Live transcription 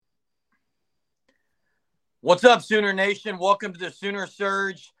What's up, Sooner Nation? Welcome to the Sooner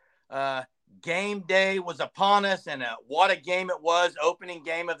Surge. Game day was upon us, and what a game it was. Opening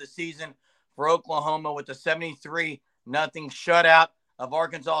game of the season for Oklahoma with the 73-0 shutout of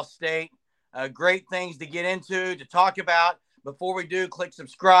Arkansas State. Great things to get into, to talk about. Before we do, click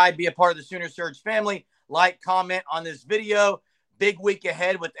subscribe, be a part of the Sooner Surge family, like, comment on this video. Big week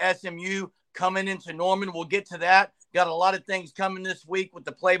ahead with SMU coming into Norman. We'll get to that. Got a lot of things coming this week with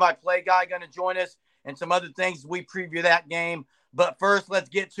the play-by-play guy going to join us and some other things. We preview that game. But first, let's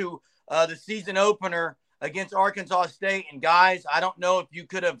get to the season opener against Arkansas State. And guys, I don't know if you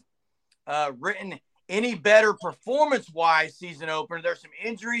could have written any better performance-wise season opener. There's some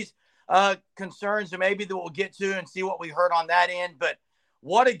injuries, concerns, and maybe that we'll get to and see what we heard on that end. But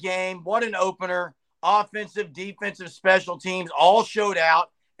what a game, what an opener. Offensive, defensive, special teams all showed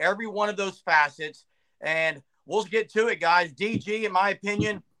out, every one of those facets. And we'll get to it, guys. DG, in my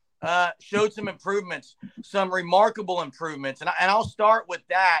opinion, showed some improvements, some remarkable improvements. And I'll start with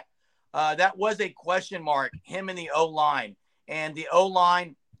that. That was a question mark, him and the O-line. And the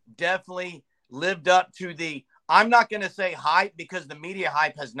O-line definitely lived up to the, I'm not going to say hype because the media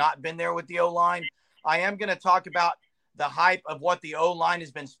hype has not been there with the O-line. I am going to talk about the hype of what the O-line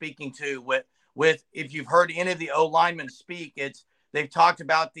has been speaking to with if you've heard any of the O-linemen speak, they've talked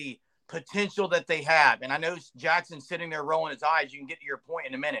about the potential that they have. And I know Jackson's sitting there rolling his eyes. You can get to your point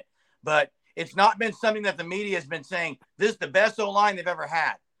in a minute. But it's not been something that the media has been saying, this is the best O-line they've ever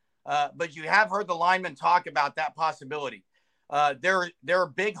had. But you have heard the linemen talk about that possibility. There are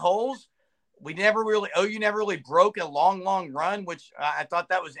big holes. OU never really broke a long run, which I thought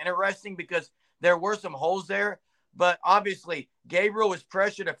that was interesting because there were some holes there. But obviously, Gabriel was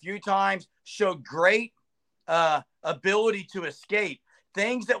pressured a few times, showed great ability to escape.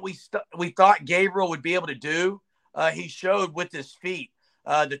 Things that we thought Gabriel would be able to do, he showed with his feet.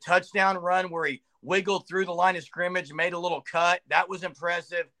 The touchdown run where he wiggled through the line of scrimmage, made a little cut. That was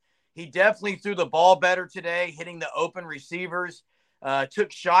impressive. He definitely threw the ball better today, hitting the open receivers,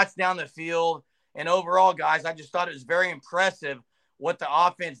 took shots down the field. And overall, guys, I just thought it was very impressive what the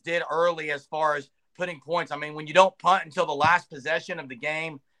offense did early as far as putting points. I mean, when you don't punt until the last possession of the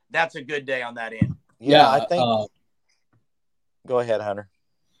game, that's a good day on that end. Yeah, I think go ahead, Hunter.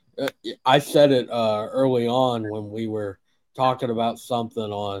 I said it early on when we were talking about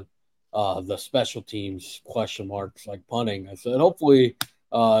something on the special teams question marks like punting. I said, hopefully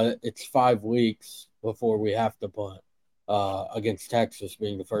it's 5 weeks before we have to punt against Texas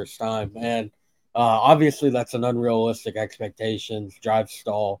being the first time. And obviously that's an unrealistic expectation. Drive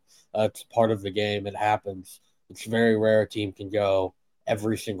stall. It's part of the game. It happens. It's very rare a team can go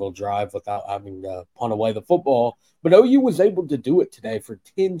every single drive without having to punt away the football. But OU was able to do it today for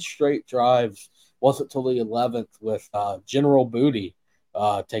 10 straight drives. Wasn't till the 11th with General Booty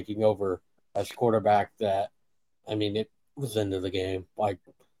taking over as quarterback. It was into the game. Like,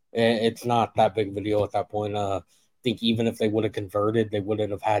 it's not that big of a deal at that point. I think even if they would have converted, they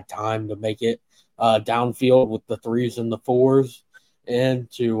wouldn't have had time to make it downfield with the 3s and the 4s and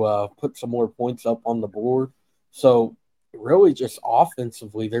to put some more points up on the board. So really just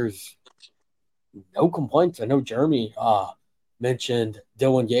offensively, there's no complaints. I know Jeremy mentioned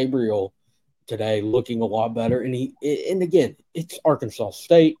Dylan Gabriel today looking a lot better. And again, it's Arkansas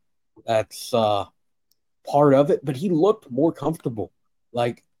State. That's part of it, but he looked more comfortable.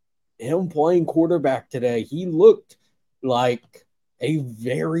 Like him playing quarterback today, he looked like a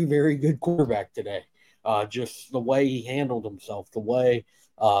very, very good quarterback today. Just the way he handled himself, the way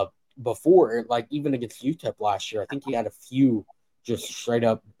before, like even against UTEP last year, I think he had a few just straight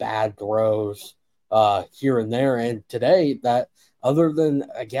up bad throws here and there. And today, that other than,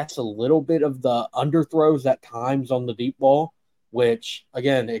 I guess, a little bit of the underthrows at times on the deep ball, which,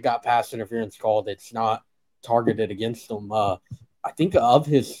 again, it got pass interference called. It's not targeted against him. I think of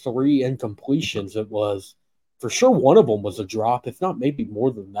his 3 incompletions, it was for sure one of them was a drop, if not maybe more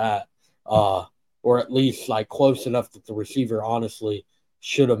than that, or at least like close enough that the receiver honestly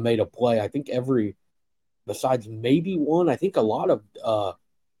should have made a play. I think besides maybe one, I think a lot of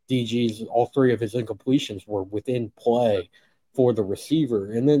DG's, all 3 of his incompletions were within play for the receiver.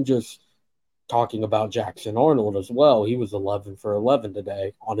 And then just talking about Jackson Arnold as well, he was 11 for 11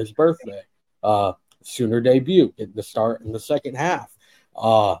 today on his birthday. Sooner debut at the start in the second half.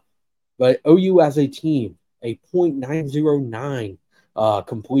 But OU as a team, a .909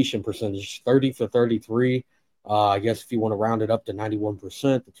 completion percentage, 30 for 33. I guess if you want to round it up to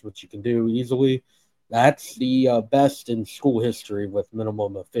 91%, that's what you can do easily. That's the best in school history with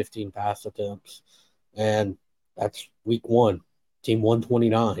minimum of 15 pass attempts. And that's week 1, team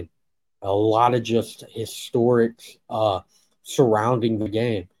 129. A lot of just historic surrounding the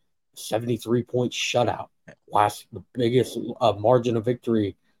game. 73-point shutout. the biggest margin of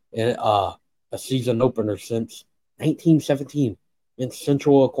victory in a season opener since 1917 in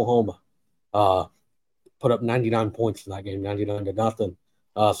Central Oklahoma. Put up 99 points in that game,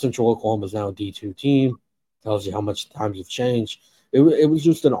 99-0. Central Oklahoma is now a D2 team. Tells you how much times have changed. It was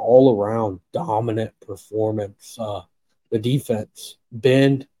just an all-around dominant performance. The defense,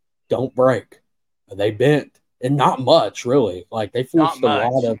 bend, don't break. They bent, and not much really. Like they forced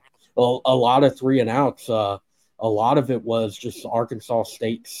a lot of 3 and outs. A lot of it was just Arkansas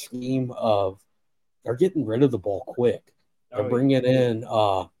State's scheme of they're getting rid of the ball quick. They're bringing in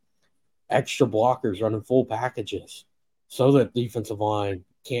extra blockers, running full packages, so that defensive line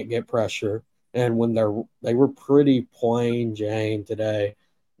can't get pressure. And when they were pretty plain Jane today,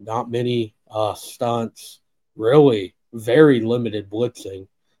 not many stunts, really very limited blitzing. I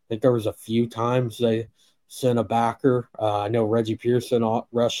think there was a few times they sent a backer. I know Reggie Pearson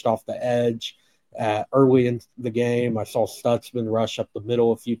rushed off the edge early in the game. I saw Stutzman rush up the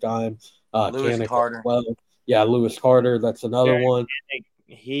middle a few times. Lewis Carter. Well. Yeah, Lewis Carter. That's another one.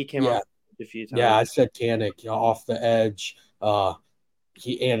 He came up a few times. Yeah, I said Kanik off the edge. I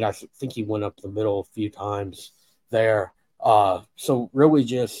think he went up the middle a few times there. So really,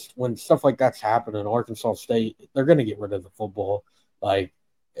 just when stuff like that's happening, Arkansas State, they're going to get rid of the football.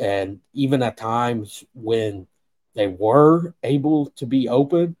 And even at times when they were able to be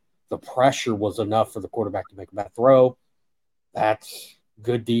open, the pressure was enough for the quarterback to make a bad throw. That's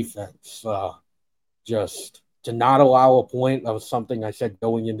good defense. Just to not allow a point, that was something I said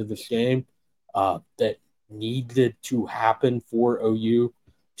going into this game that needed to happen for OU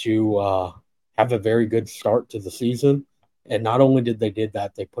to have a very good start to the season. And not only did they did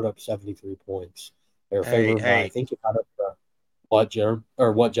that, they put up 73 points. They were favored by, I think, about what, Jerem?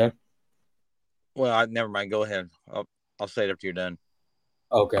 Or what, Jen? Well, never mind. Go ahead. I'll say it after you're done.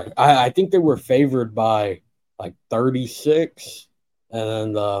 Okay. I think they were favored by like 36.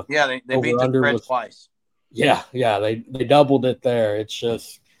 And then they beat the spread twice. Yeah, they doubled it there. It's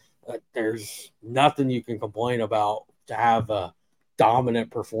just there's nothing you can complain about to have a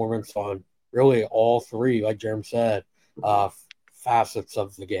dominant performance on really all 3, like Jerem said, facets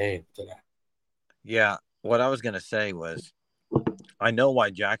of the game today. Yeah, what I was going to say was I know why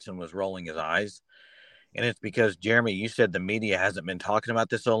Jackson was rolling his eyes, and it's because, Jeremy, you said the media hasn't been talking about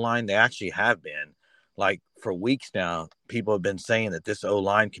this O-line. They actually have been. Like, for weeks now, people have been saying that this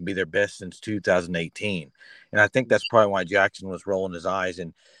O-line can be their best since 2018. And I think that's probably why Jackson was rolling his eyes.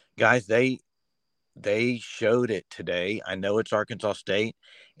 And, guys, they showed it today. I know it's Arkansas State,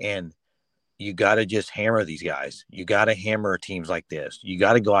 and you got to just hammer these guys. You got to hammer teams like this. You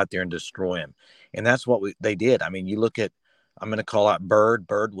got to go out there and destroy them. And that's what they did. I mean, you look at, I'm going to call out Bird.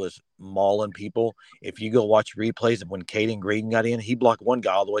 Bird was mauling people. If you go watch replays of when Caden Green got in, he blocked one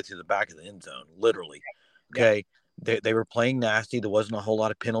guy all the way to the back of the end zone, literally. Okay. They were playing nasty. There wasn't a whole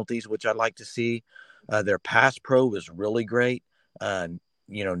lot of penalties, which I'd like to see. Their pass pro was really great.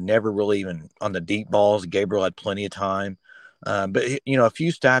 Never really even on the deep balls. Gabriel had plenty of time. But a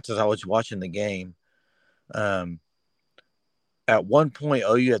few stats as I was watching the game. At one point,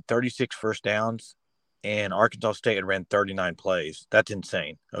 OU had 36 first downs, and Arkansas State had ran 39 plays. That's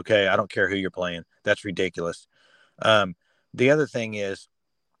insane. Okay, I don't care who you're playing. That's ridiculous. The other thing is,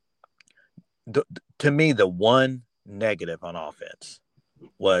 to me, the one negative on offense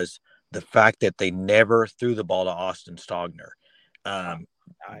was the fact that they never threw the ball to Austin Stogner.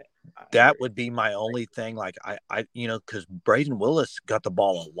 That would be my only thing. Like because Braden Willis got the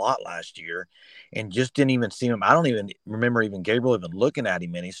ball a lot last year and just didn't even see him. I don't even remember Gabriel even looking at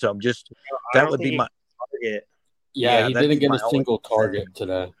him any. So I'm just, that would be my target. Yeah, he didn't get a single target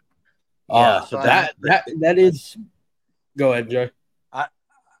today. Yeah, so that is. Go ahead, Jay.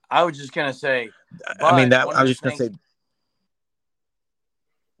 I was just gonna say. I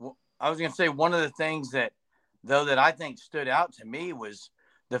was gonna say one of the things that I think stood out to me was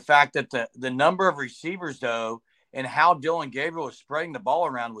the fact that the number of receivers, though, and how Dylan Gabriel was spreading the ball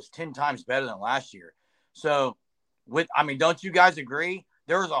around was 10 times better than last year. So, don't you guys agree?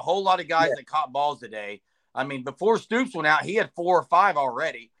 There was a whole lot of guys that caught balls today. I mean, before Stoops went out, he had 4 or 5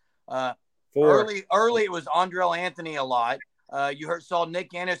 already. Early it was Andrell Anthony a lot. You saw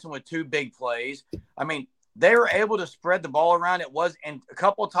Nick Anderson with 2 big plays. I mean, they were able to spread the ball around. And a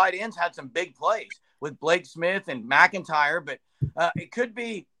couple of tight ends had some big plays with Blake Smith and McIntyre, but it could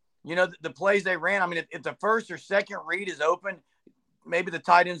be, the plays they ran. I mean, if the first or second read is open, maybe the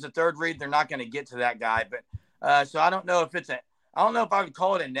tight end's the third read, they're not going to get to that guy. But so I don't know if I would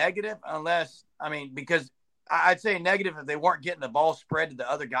call it a negative because I'd say a negative if they weren't getting the ball spread to the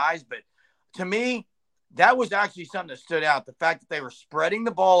other guys. But to me, that was actually something that stood out. The fact that they were spreading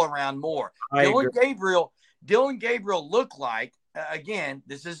the ball around more. Dylan Gabriel looked like, again,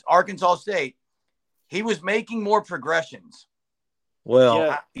 this is Arkansas State. He was making more progressions.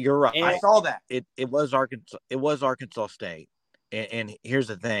 Well, you're right. I saw that. It was Arkansas. It was Arkansas State. And here's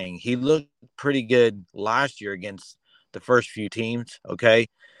the thing. He looked pretty good last year against the first few teams. Okay.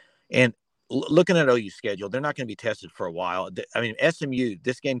 And looking at OU's schedule, they're not going to be tested for a while. I mean, SMU,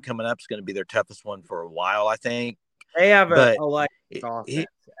 this game coming up is going to be their toughest one for a while, I think. They have a offense.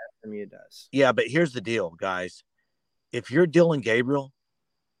 SMU does. Yeah, but here's the deal, guys. If you're Dylan Gabriel,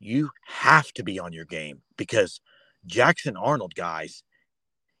 you have to be on your game because Jackson Arnold, guys,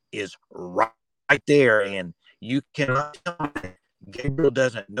 is right there, and you cannot tell me Gabriel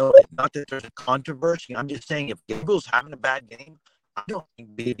doesn't know it. Not that there's a controversy. I'm just saying if Gabriel's having a bad game, I don't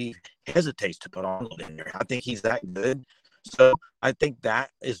think Baby hesitates to put Arnold in there. I think he's that good. So I think that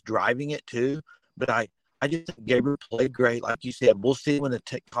is driving it too. But I just think Gabriel played great. Like you said, we'll see when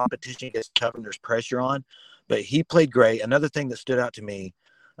the competition gets tough and there's pressure on. But he played great. Another thing that stood out to me,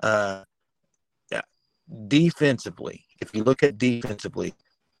 defensively, if you look at defensively,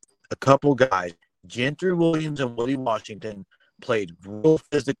 a couple guys, Gentry Williams and Woody Washington, played real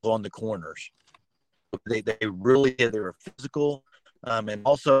physical on the corners. They really did. They were physical. And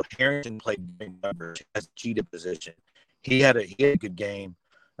also Harrington played big numbers as cheetah position. He had a good game.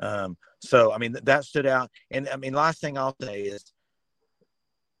 So, I mean, that stood out. And, I mean, last thing I'll say is,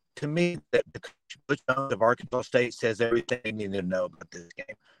 to me, that the Coach Jones of Arkansas State says everything you need to know about this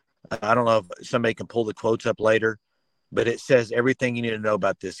game. I don't know if somebody can pull the quotes up later, but it says everything you need to know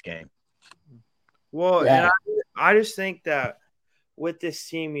about this game. Well, yeah. And I just think that with this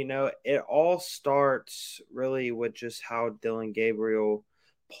team, you know, it all starts really with just how Dylan Gabriel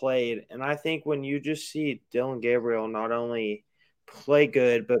played. And I think when you just see Dylan Gabriel not only play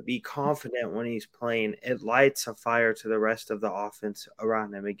good, but be confident when he's playing, it lights a fire to the rest of the offense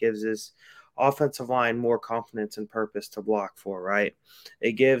around him. It gives his offensive line more confidence and purpose to block for, right?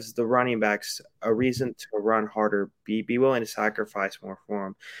 It gives the running backs a reason to run harder, be willing to sacrifice more for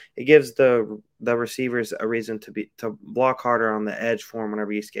him. It gives the receivers a reason to block harder on the edge for him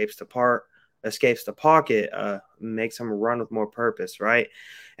whenever he escapes the pocket, makes him run with more purpose, right?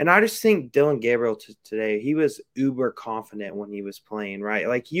 And I just think Dylan Gabriel today, he was uber confident when he was playing, right?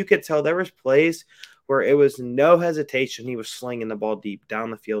 Like you could tell there was plays where it was no hesitation. He was slinging the ball deep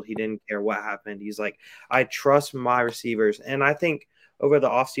down the field. He didn't care what happened. He's like, I trust my receivers. And I think over the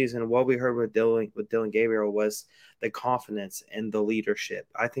offseason, what we heard with Dylan Gabriel was the confidence and the leadership.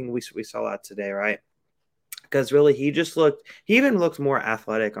 I think we saw that today, right? Because really, he even looked more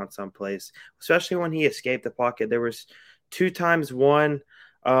athletic on some plays, especially when he escaped the pocket. There was 2 times, one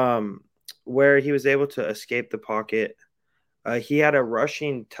where he was able to escape the pocket. He had a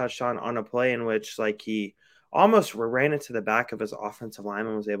rushing touchdown on a play in which, like, he almost ran into the back of his offensive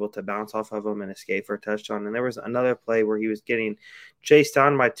lineman, was able to bounce off of him and escape for a touchdown. And there was another play where he was getting chased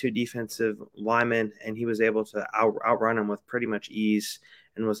down by 2 defensive linemen, and he was able to outrun him with pretty much ease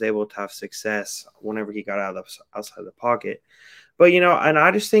and was able to have success whenever he got outside of the pocket. But, you know, and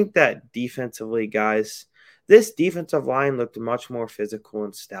I just think that defensively, guys, this defensive line looked much more physical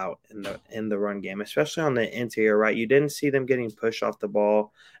and stout in the run game, especially on the interior, right? You didn't see them getting pushed off the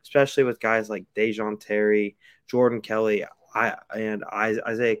ball, especially with guys like Dejon Terry, Jordan Kelly, and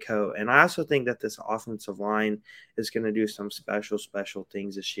Isaiah Coe. And I also think that this offensive line is going to do some special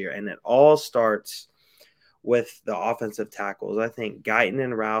things this year. And it all starts with the offensive tackles. I think Guyton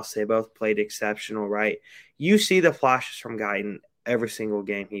and Rouse, they both played exceptional, right? You see the flashes from Guyton every single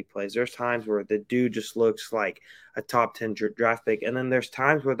game he plays. There's times where the dude just looks like a top 10 draft pick. And then there's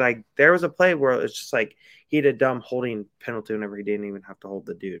times where, like, there was a play where it's just like he had a dumb holding penalty whenever he didn't even have to hold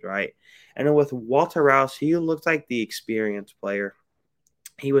the dude, right? And then with Walter Rouse, he looked like the experienced player.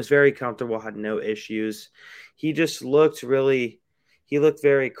 He was very comfortable, had no issues. He just looked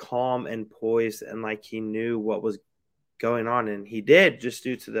very calm and poised and like he knew what was going on. And he did, just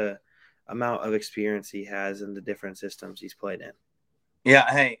due to the amount of experience he has and the different systems he's played in. Yeah,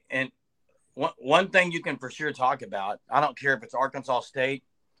 hey, and one thing you can for sure talk about, I don't care if it's Arkansas State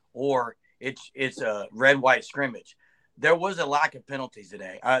or it's a red-white scrimmage, there was a lack of penalties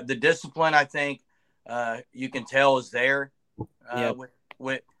today. The discipline, I think, you can tell is there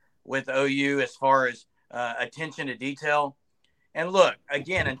with OU as far as attention to detail. And look,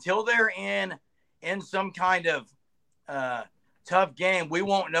 again, until they're in some kind of tough game, we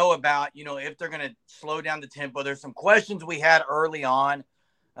won't know about, if they're going to slow down the tempo. There's some questions we had early on.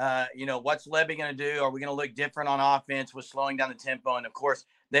 What's Lebby going to do? Are we going to look different on offense with slowing down the tempo? And, of course,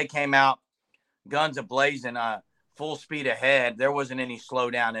 they came out guns a-blazing, full speed ahead. There wasn't any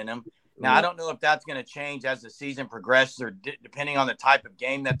slowdown in them. Now, I don't know if that's going to change as the season progresses or depending on the type of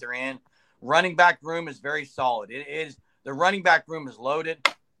game that they're in. Running back room is very solid. It is the running back room is loaded.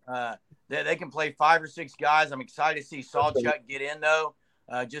 They can play 5 or 6 guys. I'm excited to see Sawchuk get in, though,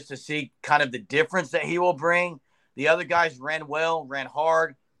 just to see kind of the difference that he will bring. The other guys ran well, ran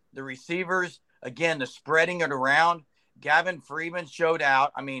hard. The receivers, again, the spreading it around. Gavin Freeman showed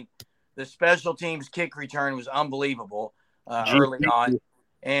out. I mean, the special teams kick return was unbelievable early on.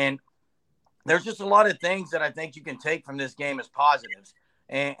 And there's just a lot of things that I think you can take from this game as positives.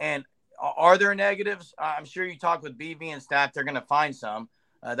 And are there negatives? I'm sure you talk with BV and staff, they're going to find some.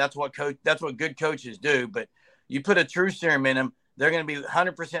 That's what good coaches do. But you put a true serum in them, they're going to be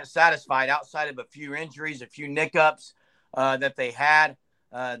 100% satisfied outside of a few injuries, a few nickups that they had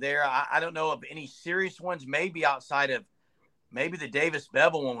there. I don't know of any serious ones, maybe outside of maybe the Davis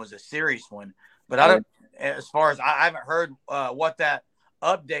Bevel one was a serious one. But I don't, as far as I haven't heard what that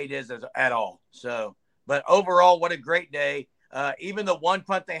update is at all. So, but overall, what a great day. Even the one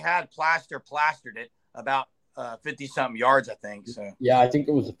punt they had, plastered it about 50-something yards, I think. So yeah, I think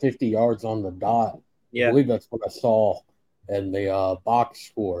it was 50 yards on the dot. Yeah. I believe that's what I saw in the box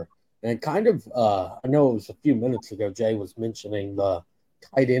score. And kind of, I know it was a few minutes ago, Jay was mentioning the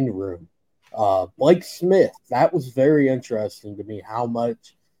tight end room. Blake Smith, that was very interesting to me how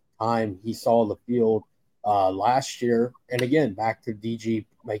much time he saw the field last year. And again, back to DG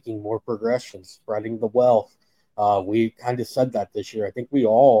making more progressions, spreading the wealth. We kind of said that this year. I think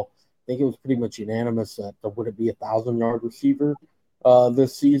it was pretty much unanimous that there wouldn't be 1,000-yard receiver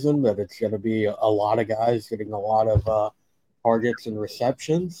this season, that it's going to be a lot of guys getting a lot of targets and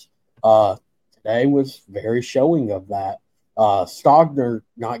receptions. Today was very showing of that. Stogner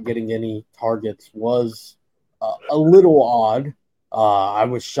not getting any targets was a little odd. I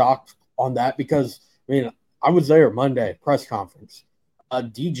was shocked on that because, I mean, I was there Monday, press conference.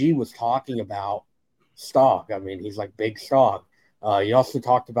 DG was talking about Stog. I mean, he's like big Stog. He also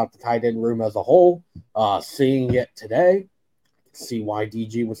talked about the tight end room as a whole. Seeing it today, see why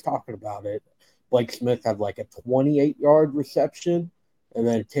DG was talking about it. Blake Smith had like a 28-yard reception, and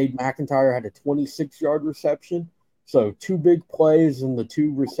then Cade McIntyre had a 26-yard reception. So 2 big plays and the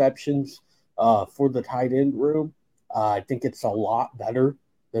 2 receptions for the tight end room. I think it's a lot better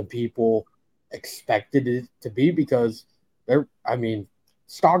than people expected it to be because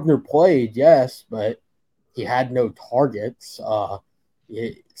Stogner played, yes, but he had no targets.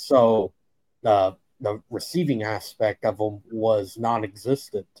 So the receiving aspect of him was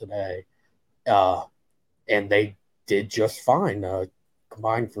non-existent today. And they did just fine.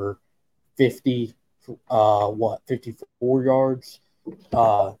 Combined for 54 yards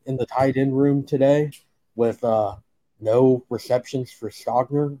in the tight end room today with no receptions for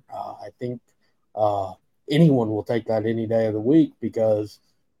Stogner. I think anyone will take that any day of the week because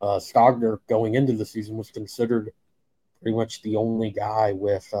Stogner going into the season was considered pretty much the only guy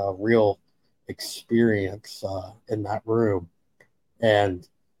with real experience in that room. And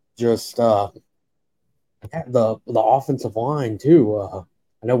just the offensive line too. I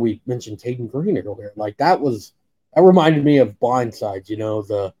know we mentioned Taden Green earlier. Like that reminded me of Blindside,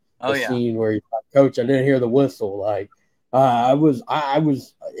 the scene where he's like, Coach, I didn't hear the whistle. Like I was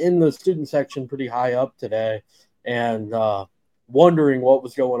in the student section pretty high up today and wondering what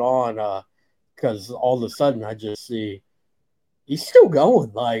was going on because all of a sudden I just see he's still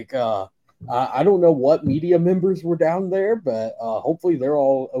going. Like I don't know what media members were down there, but hopefully they're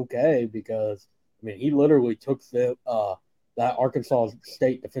all okay because I mean he literally took that Arkansas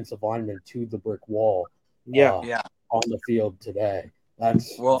State defensive lineman to the brick wall. On the field today.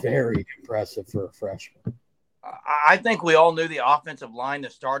 That's very impressive for a freshman. I think we all knew the offensive line, the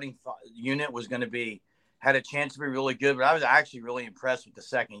starting unit was going to had a chance to be really good, but I was actually really impressed with the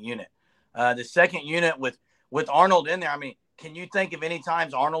second unit. The second unit with Arnold in there, I mean, can you think of any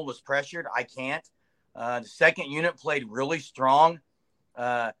times Arnold was pressured? I can't. The second unit played really strong.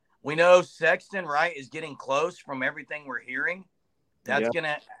 We know Sexton, right, is getting close from everything we're hearing. That's going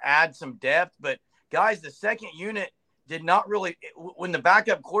to add some depth. But, guys, the second unit did not really – when the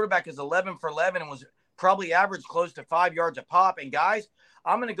backup quarterback is 11 for 11 and was probably averaged close to 5 yards a pop. And, guys,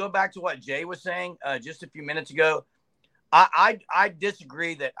 I'm going to go back to what Jay was saying just a few minutes ago. I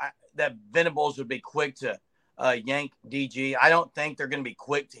disagree that Venables would be quick to yank DG. I don't think they're going to be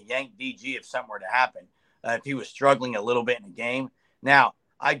quick to yank DG if something were to happen, if he was struggling a little bit in the game. Now,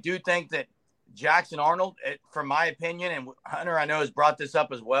 I do think that Jackson Arnold, from my opinion, and Hunter I know has brought this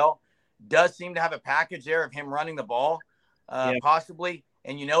up as well, does seem to have a package there of him running the ball, possibly,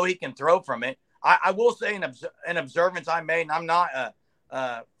 and he can throw from it. I will say an observance I made, and I'm not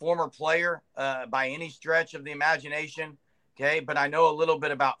a former player by any stretch of the imagination, okay, but I know a little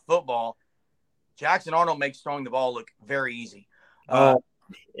bit about football. Jackson Arnold makes throwing the ball look very easy.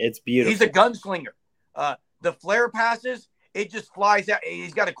 It's beautiful. He's a gunslinger. The flare passes, it just flies out.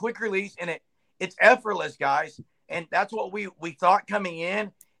 He's got a quick release, and it's effortless, guys. And that's what we thought coming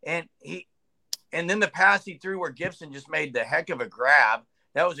in. And then the pass he threw where Gibson just made the heck of a grab.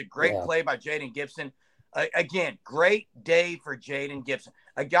 That was a great play by Jaden Gibson. Again, great day for Jaden Gibson,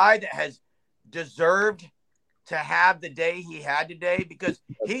 a guy that has deserved to have the day he had today because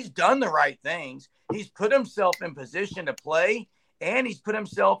he's done the right things. He's put himself in position to play, and he's put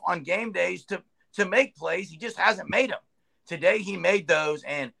himself on game days to make plays. He just hasn't made them. Today he made those,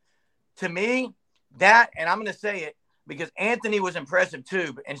 and to me, and I'm going to say it because Anthony was impressive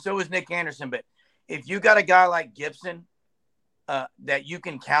too, and so was Nick Anderson. But if you got a guy like Gibson that you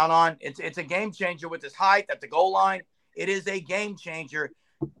can count on, it's a game changer with his height at the goal line. It is a game changer.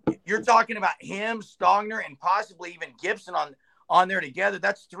 You're talking about him, Stogner, and possibly even Gibson on there together.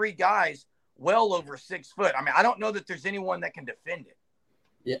 That's three guys well over 6 foot. I mean, I don't know that there's anyone that can defend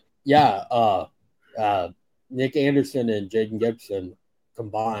it. Yeah. Nick Anderson and Jaden Gibson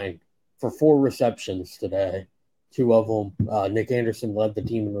combined for 4 receptions today. 2 of them. Nick Anderson led the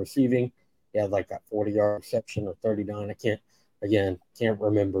team in receiving. He had like that 40-yard reception or 39. I can't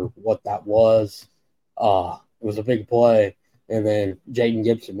remember what that was. It was a big play. And then Jaden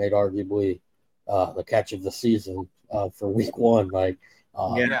Gibson made arguably the catch of the season for week 1. I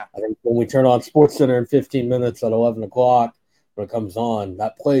think when we turn on SportsCenter in 15 minutes at 11 o'clock, when it comes on,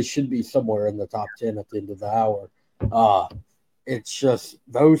 that play should be somewhere in the top 10 at the end of the hour. It's just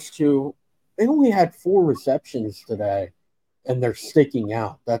those two. They only had 4 receptions today, and they're sticking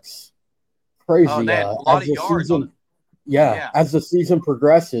out. That's crazy. Oh, man, a lot of yards. As the season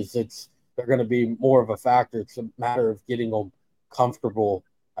progresses, they're going to be more of a factor. It's a matter of getting them comfortable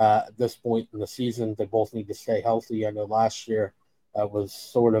at this point in the season. They both need to stay healthy. I know last year that was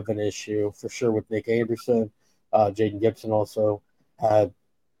sort of an issue for sure with Nick Anderson. Jaden Gibson also had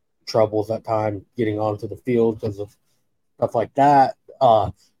troubles at times getting onto the field because of stuff like that.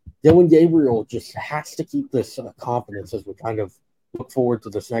 Dillon Gabriel just has to keep this confidence as we kind of look forward to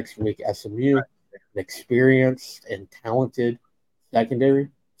this next week. SMU, an experienced and talented secondary.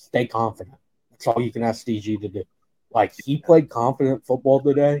 Stay confident. That's all you can ask DG to do. Like, he played confident football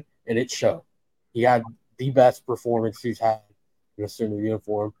today, and it showed. He had the best performance he's had in a Sooner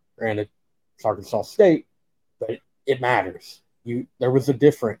uniform. Granted, it's Arkansas State, but it matters. There was a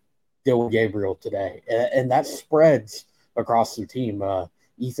different Dillon Gabriel today, and that spreads across the team.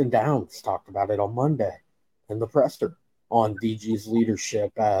 Ethan Downs talked about it on Monday in the presser on DG's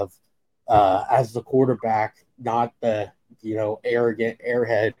leadership of as the quarterback, not the arrogant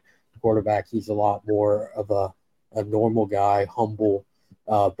airhead quarterback. He's a lot more of a normal guy, humble,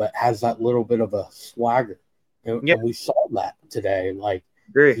 but has that little bit of a swagger. And we saw that today. Like,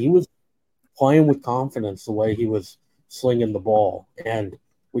 he was playing with confidence the way he was slinging the ball. And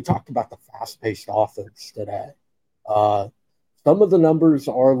we talked about the fast-paced offense today. Some of the numbers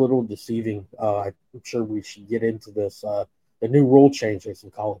are a little deceiving. I'm sure we should get into this. The new rule changes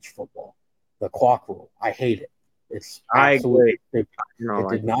in college football, the clock rule. I hate it. It's absolutely stupid. It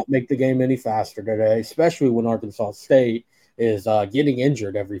did not make the game any faster today, especially when Arkansas State is getting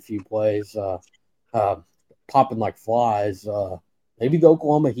injured every few plays, popping like flies. Maybe the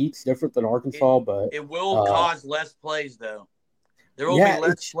Oklahoma Heat's different than Arkansas, but it will cause less plays, though. There will be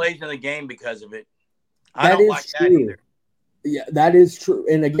less plays in the game because of it. I don't like that either. Yeah, that is true.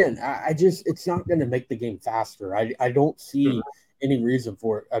 And again, it's not going to make the game faster. I don't see any reason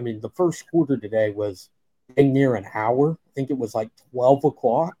for it. I mean, the first quarter today was near an hour. I think it was like 12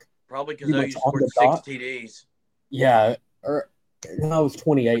 o'clock. Probably because you scored 6 TDs. Yeah. No, it was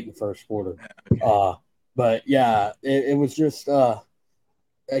 28 in the first quarter. Okay. But yeah, it was just,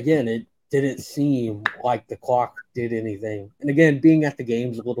 again, it didn't seem like the clock did anything. And again, being at the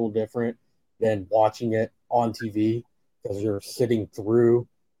game's a little different than watching it on TV because you're sitting through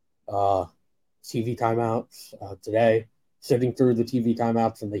TV timeouts today. Sitting through the TV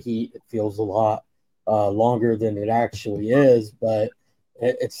timeouts in the heat, it feels a lot longer than it actually is, but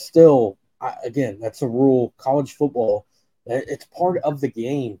it's still, again, that's a rule. College football, it's part of the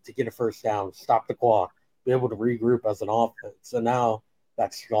game to get a first down, stop the clock, be able to regroup as an offense. So now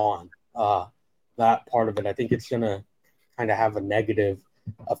that's gone. That part of it, I think it's going to kind of have a negative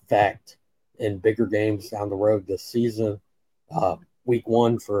effect in bigger games down the road this season. Week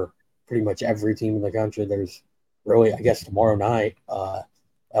 1 for pretty much every team in the country. There's really, I guess, tomorrow night,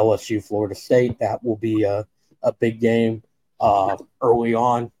 LSU, Florida State. That will be a big game early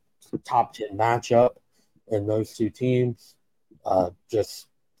on, top 10 matchup in those two teams.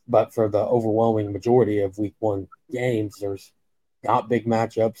 But for the overwhelming majority of week 1 games, there's not big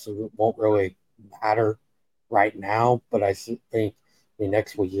matchups, so it won't really matter right now, but I think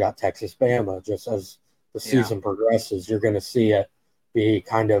next week you got Texas Bama. Just as the season progresses, you're going to see it be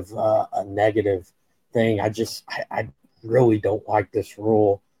kind of a negative thing. I really don't like this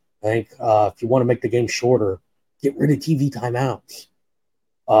rule. I think if you want to make the game shorter, get rid of TV timeouts.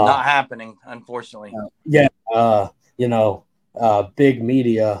 Not happening, unfortunately. Big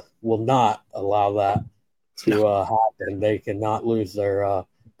media will not allow that to happen. They cannot lose their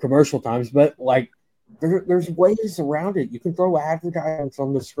commercial times, but there's ways around it. You can throw advertisements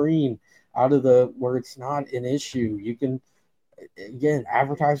on the screen out of where it's not an issue. You can, again,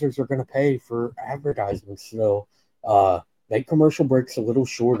 advertisers are going to pay for advertisements. So make commercial breaks a little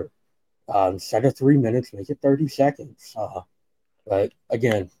shorter. Instead of 3 minutes, make it 30 seconds. But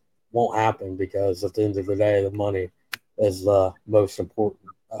again, won't happen because at the end of the day, the money is the most important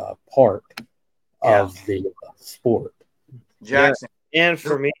part of the sport. Jackson. Yeah. And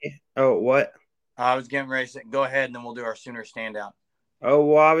for me, what? I was getting ready to say, go ahead, and then we'll do our Sooner standout. Oh,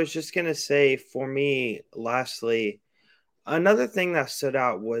 well, I was just going to say, for me, lastly, another thing that stood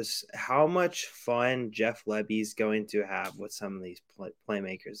out was how much fun Jeff Lebby's going to have with some of these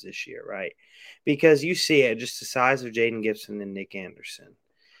playmakers this year, right? Because you see it, just the size of Jaden Gibson and Nick Anderson.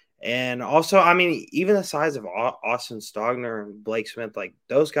 And also, I mean, even the size of Austin Stogner and Blake Smith, like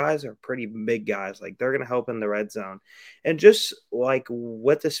those guys are pretty big guys. Like they're going to help in the red zone. And just like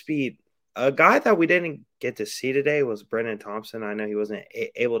with the speed, a guy that we didn't get to see today was Brennan Thompson. I know he wasn't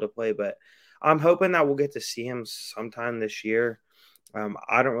able to play, but I'm hoping that we'll get to see him sometime this year.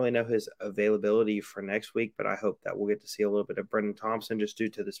 I don't really know his availability for next week, but I hope that we'll get to see a little bit of Brennan Thompson just due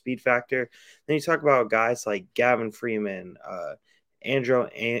to the speed factor. Then you talk about guys like Gavin Freeman, Andrew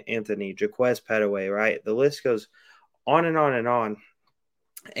Anthony, Jaquez Petaway, right? The list goes on and on and on.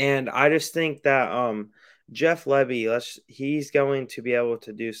 And I just think that Jeff Lebby, he's going to be able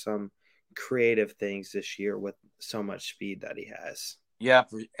to do some creative things this year with so much speed that he has. Yeah,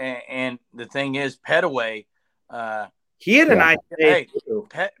 and the thing is, Petaway, he had a nice day.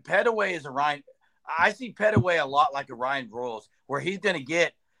 Petaway is a Ryan. I see Petaway a lot like a Ryan Broyles, where he's gonna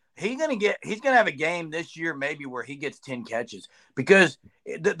have a game this year maybe where he gets 10 catches because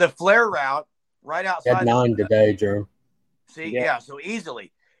the flare route right outside. Had 9 today, Jeremy. See, so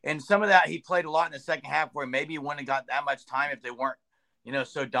easily, and some of that he played a lot in the second half where maybe he wouldn't have got that much time if they weren't,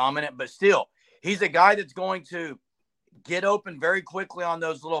 so dominant. But still, he's a guy that's going to get open very quickly on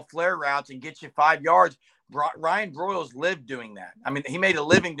those little flare routes and get you 5 yards. Ryan Broyles lived doing that. I mean, he made a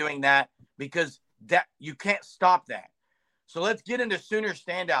living doing that because that you can't stop that. So let's get into Sooner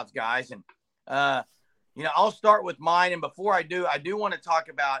standouts, guys. And, I'll start with mine. And before I do want to talk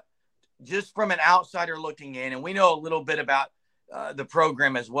about just from an outsider looking in, and we know a little bit about the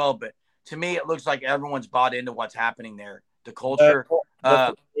program as well, but to me, it looks like everyone's bought into what's happening there. The culture.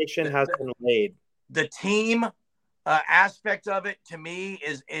 The foundation has been laid. The team aspect of it to me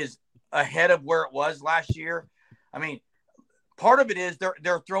is ahead of where it was last year. I mean, part of it is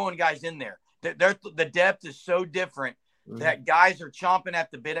they're throwing guys in there. The depth is so different that guys are chomping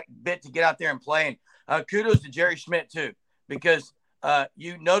at the bit to get out there and play. And kudos to Jerry Schmidt too, because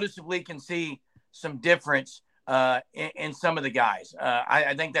you noticeably can see some difference in some of the guys.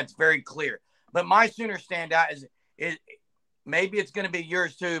 I think that's very clear. But my Sooner standout is maybe it's going to be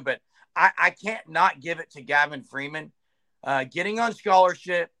yours too, but I can't not give it to Gavin Freeman, getting on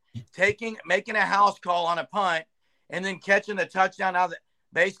scholarship, making a house call on a punt, and then catching the touchdown out of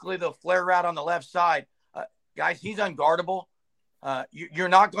basically the flare route on the left side. Guys, he's unguardable. You're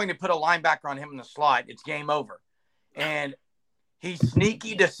not going to put a linebacker on him in the slot. It's game over. And he's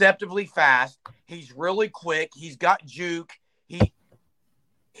sneaky, deceptively fast. He's really quick. He's got juke.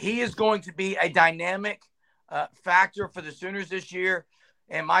 He is going to be a dynamic factor for the Sooners this year.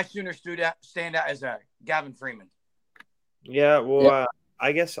 And my Sooner standout is Gavin Freeman. Yeah, well,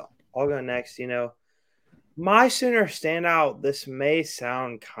 I guess I'll go next. My Sooner standout, this may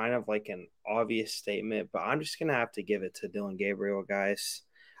sound kind of like an obvious statement, but I'm just going to have to give it to Dillon Gabriel, guys.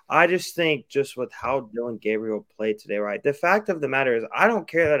 I just think just with how Dillon Gabriel played today, right? The fact of the matter is I don't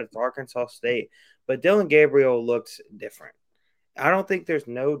care that it's Arkansas State, but Dillon Gabriel looks different. I don't think there's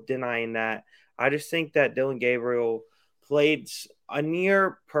no denying that. I just think that Dillon Gabriel played a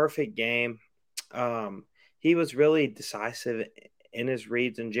near perfect game. He was really decisive in his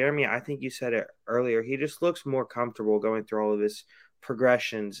reads. And Jeremy, I think you said it earlier, he just looks more comfortable going through all of his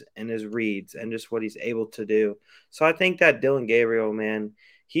progressions and his reads and just what he's able to do. So I think that Dillon Gabriel, man,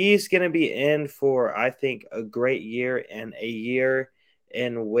 he's going to be in for, I think, a great year and a year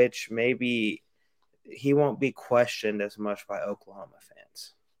in which maybe he won't be questioned as much by Oklahoma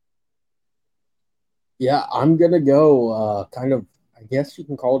fans. Yeah, I'm going to go I I guess you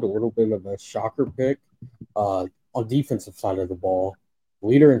can call it a little bit of a shocker pick. On defensive side of the ball,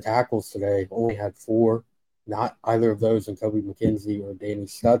 leader in tackles today only had 4. Not either of those in Kobe McKenzie or Danny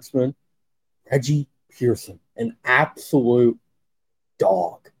Stutzman. Reggie Pearson, an absolute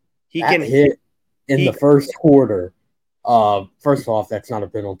dog. He That can hit in the first quarter. First off, that's not a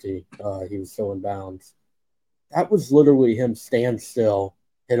penalty. He was still in bounds. That was literally him stand still,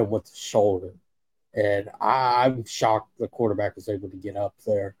 hit him with the shoulder. And I'm shocked the quarterback was able to get up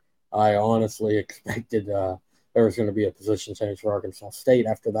there. I honestly expected there was going to be a position change for Arkansas State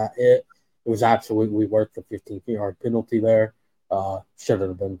after that hit. It was absolutely worth the 15-yard penalty there. Should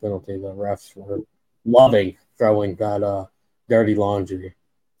have been a penalty. The refs were loving throwing that dirty laundry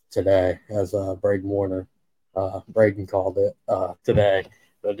today, as Braden Warner, Braden called it today,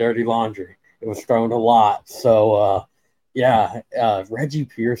 the dirty laundry. It was thrown a lot. So, Reggie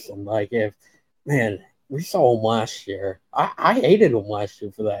Pearson, we saw him last year. I hated him last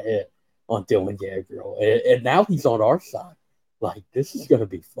year for that hit on Dillon Gabriel. And now he's on our side. Like, this is going to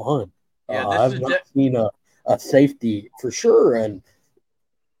be fun. Yeah, I've not seen a safety for sure in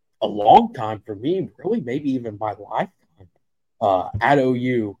a long time for me, really maybe even my lifetime, at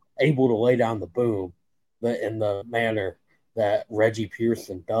OU, able to lay down the boom in the manner that Reggie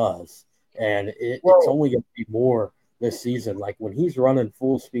Pearson does. And it's only going to be more this season. Like when he's running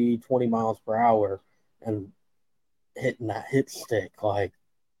full speed, 20 miles per hour, and hitting that hit stick, I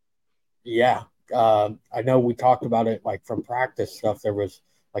know we talked about it like from practice stuff. There was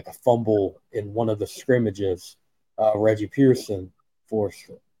like a fumble in one of the scrimmages. Reggie Pearson forced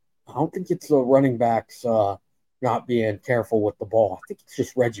it. I don't think it's the running backs not being careful with the ball. I think it's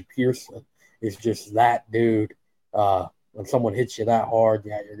just Reggie Pearson is just that dude. When someone hits you that hard,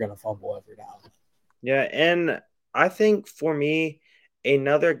 you're going to fumble every now and then. Yeah, and I think for me,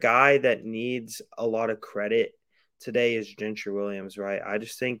 another guy that needs a lot of credit today is Gentry Williams, right? I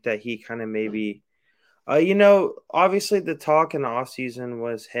just think that he kind of maybe obviously the talk in the offseason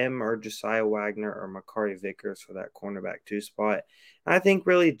was him or Josiah Wagner or Makari Vickers for that cornerback 2 spot. And I think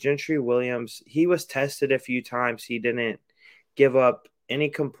really Gentry Williams, he was tested a few times. He didn't give up any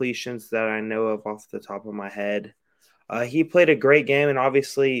completions that I know of off the top of my head. He played a great game, and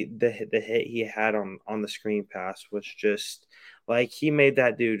obviously the hit he had on the screen pass was just like he made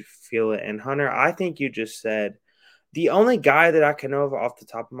that dude feel it. And Hunter, I think you just said the only guy that I can know of off the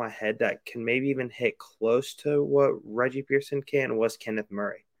top of my head that can maybe even hit close to what Reggie Pearson can was Kenneth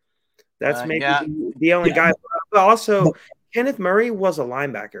Murray. That's maybe the only guy. But also, Kenneth Murray was a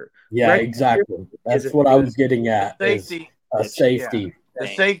linebacker. Yeah, Reggie exactly. Pearson that's what I was getting at. Safety. The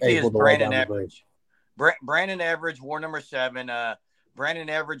safety is Brandon Everidge. Brandon Everidge, war number 7. Brandon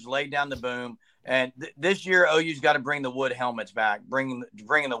Everidge laid down the boom. And this year, OU's got to bring the wood helmets back. Bringing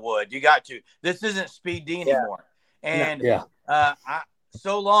the wood. You got to. This isn't Speed D anymore. And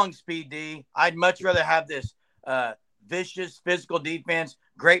so long, Speed D. I'd much rather have this vicious physical defense.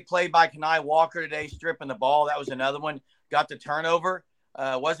 Great play by Kenai Walker today, stripping the ball. That was another one. Got the turnover.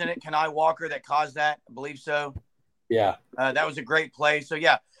 Wasn't it Kenai Walker that caused that? I believe so. Yeah. That was a great play. So,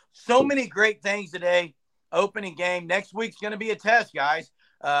 so many great things today. Opening game. Next week's going to be a test, guys.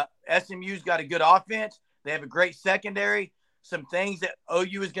 SMU's got a good offense. They have a great secondary. Some things that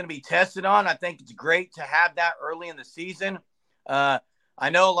OU is going to be tested on. I think it's great to have that early in the season. I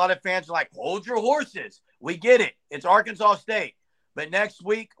know a lot of fans are like, hold your horses. We get it. It's Arkansas State. But next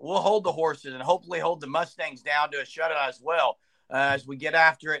week, we'll hold the horses and hopefully hold the Mustangs down to a shutout as well as we get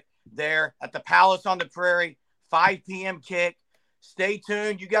after it there at the Palace on the Prairie, 5 p.m. kick. Stay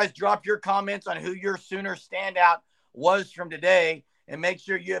tuned. You guys drop your comments on who your Sooner standout was from today, and make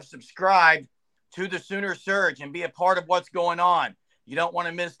sure you have subscribed to the Sooner Surge and be a part of what's going on. You don't want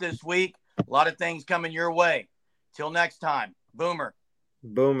to miss this week. A lot of things coming your way. Till next time. Boomer.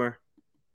 Boomer.